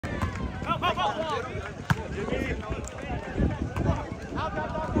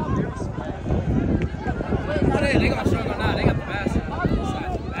They gonna show or not? They got the basket.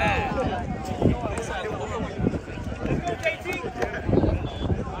 Bad.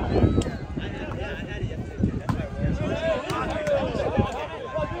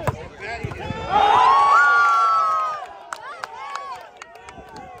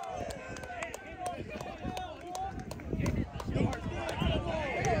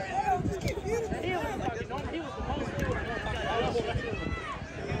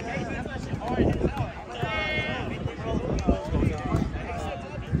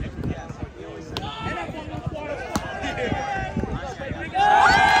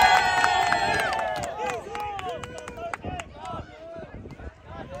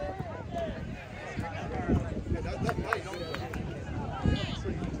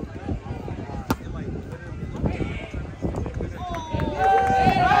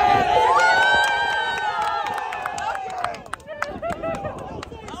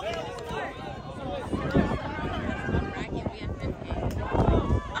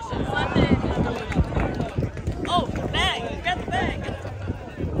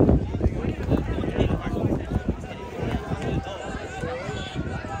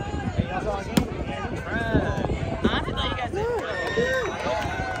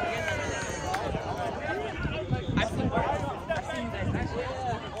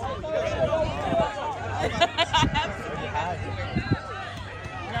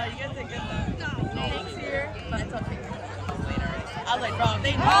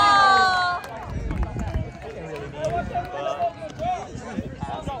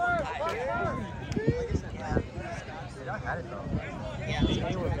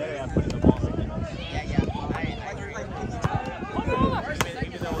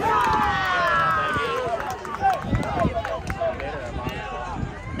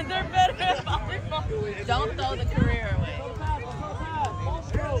 Don't throw the career away.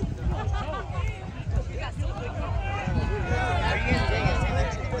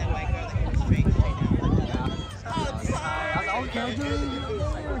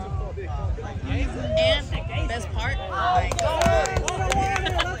 And best part, like,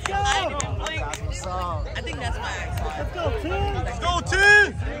 I think that's my accent. Let's go, team! Let's go,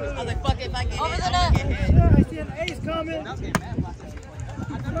 team! I was like, fuck it, if I get over hit, the I'm net. gonna get hit. I see an ace coming.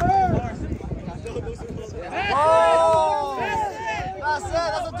 Whoa! That's it,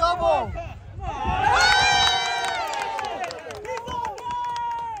 that's a double!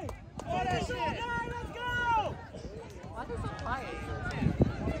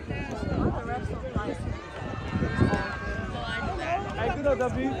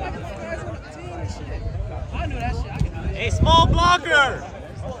 Hey, small blocker!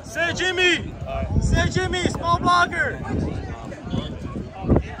 Say Jimmy! Say Jimmy, small blocker!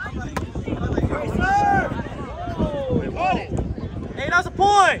 Hey, that's a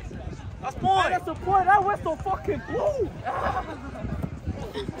point! That's point! That's a point! That whistle fucking blew!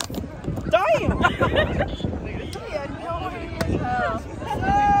 Damn!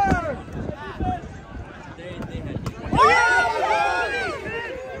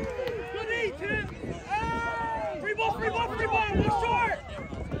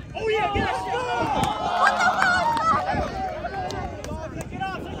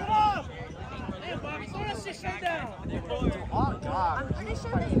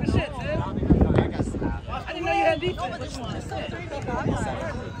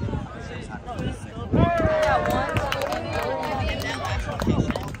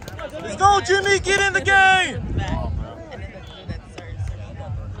 Let's go, Jimmy! Get in the game!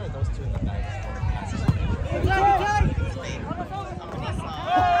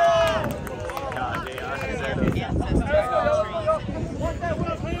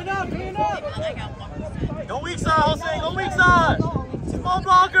 Go weak side, Jose! Go weak side! Small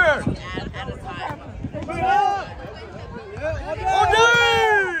blocker! Oh,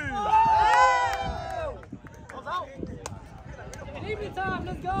 Time,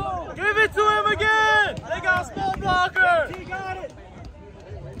 let's go! give it to him again! They got a small blocker! He got it!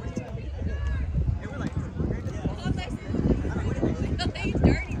 He's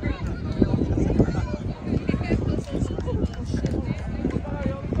dirty, bro.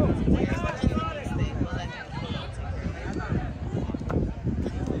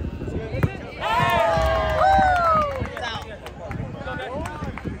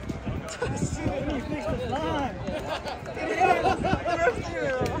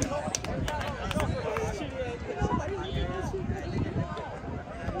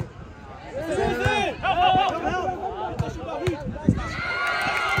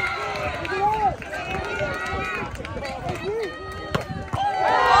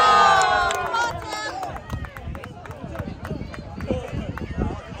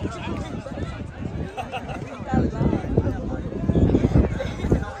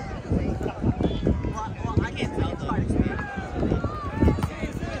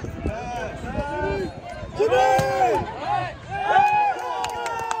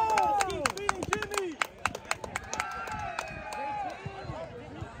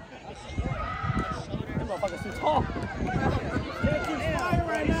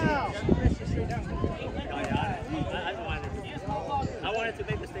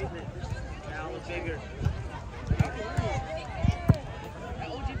 bigger.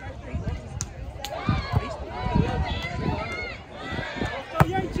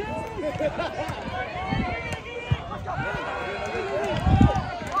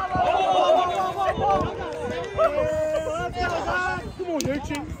 Come on,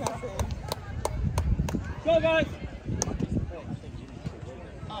 Yanchin. Go, guys.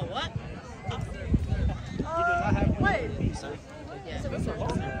 Oh, what? Wait. Yeah.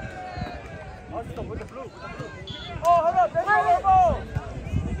 Oh, hold up. That's our ball.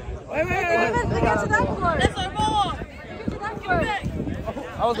 Wait. Get to that floor. That's our ball. Get to that floor.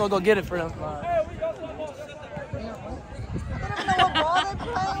 I was gonna go get it for them. Hey, we got some ball. I don't know what ball they're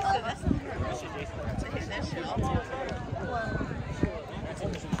playing with. Taking that shit off.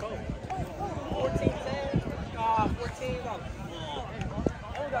 14-10. 14.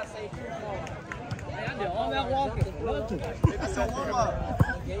 Oh, got saved. I did all that walking. That's a warm-up.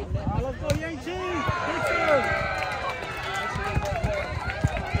 Let's go, Yanchin. Big serve.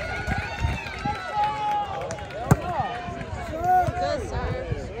 Good serve.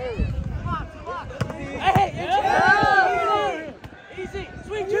 Hey, Yanchin. Easy.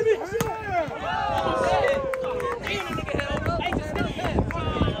 Swing, Jimmy. Hey, just get his head.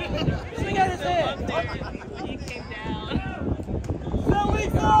 Swing at his head. He came down. So we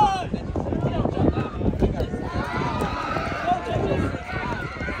good.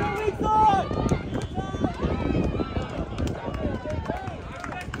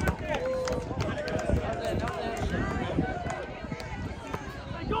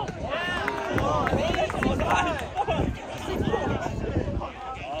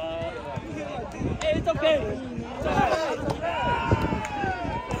 Hey, it's okay. It's all right.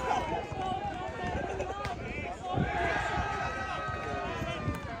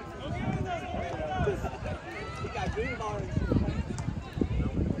 He got green bars.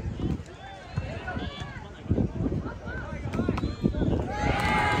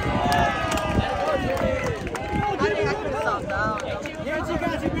 Yeah, you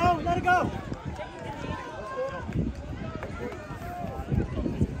got you, bro. Let it go.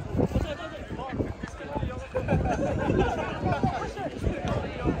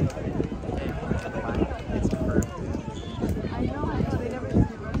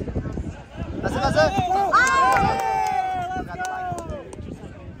 That's it.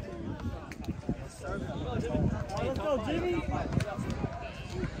 Let's go, Jimmy.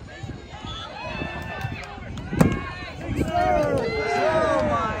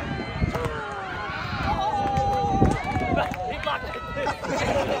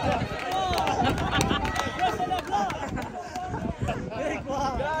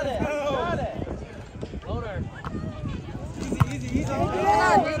 Got it. Loader. Easy.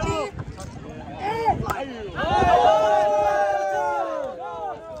 Yeah, Nikki.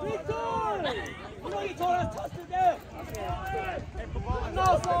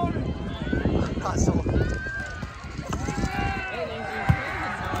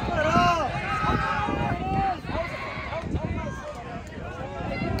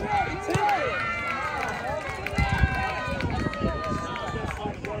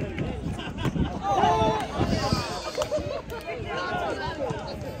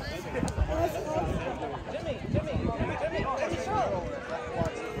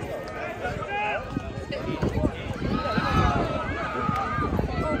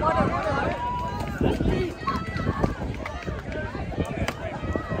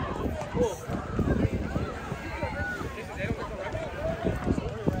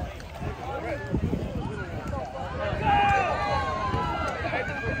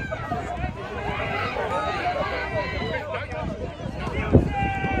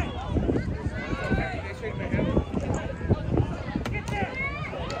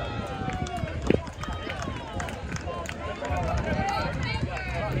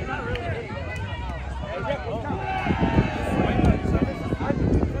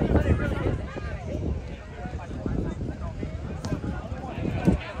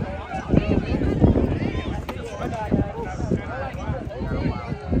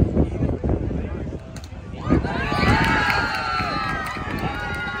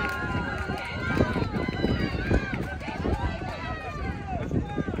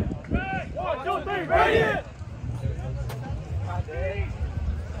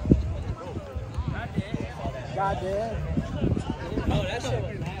 Goddamn. Oh, that shit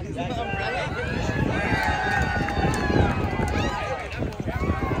was nasty.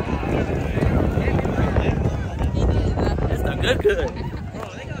 That's not good.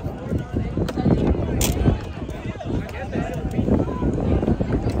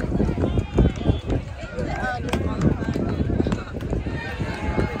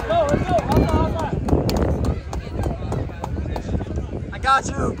 Go, let's go. Outside.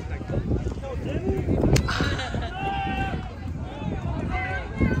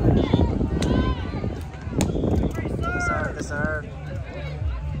 The serve.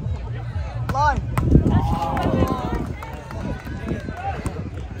 Line.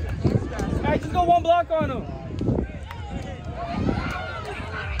 Hey, just go one block on him.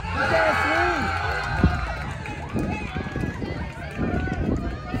 You can't swing.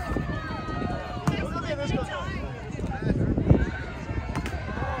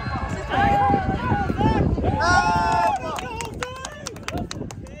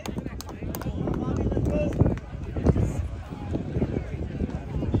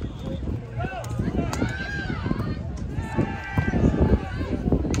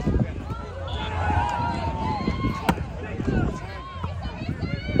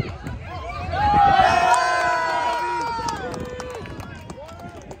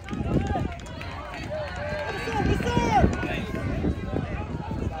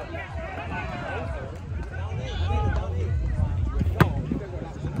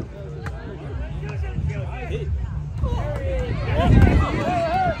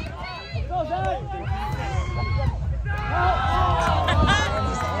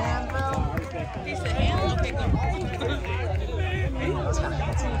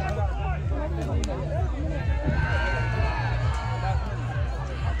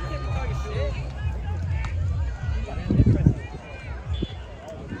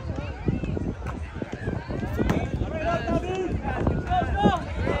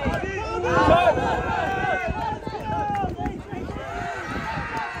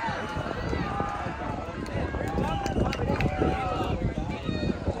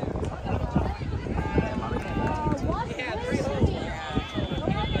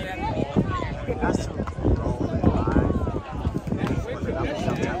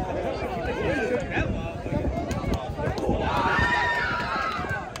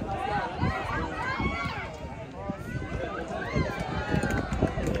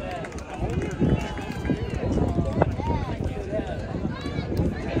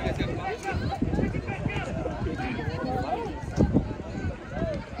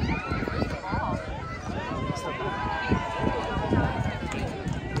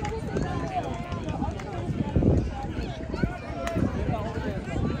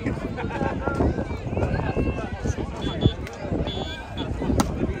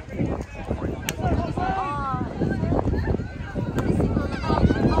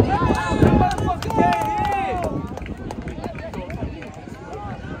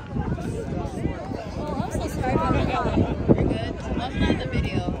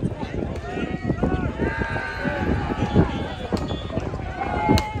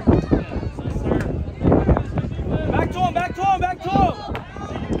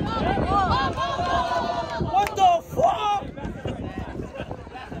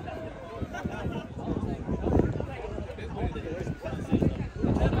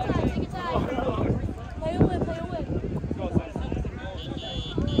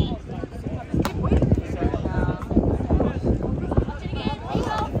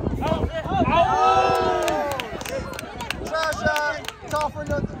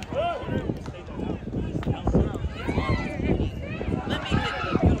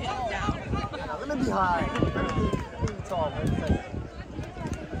 Let me be high. Let me be tall.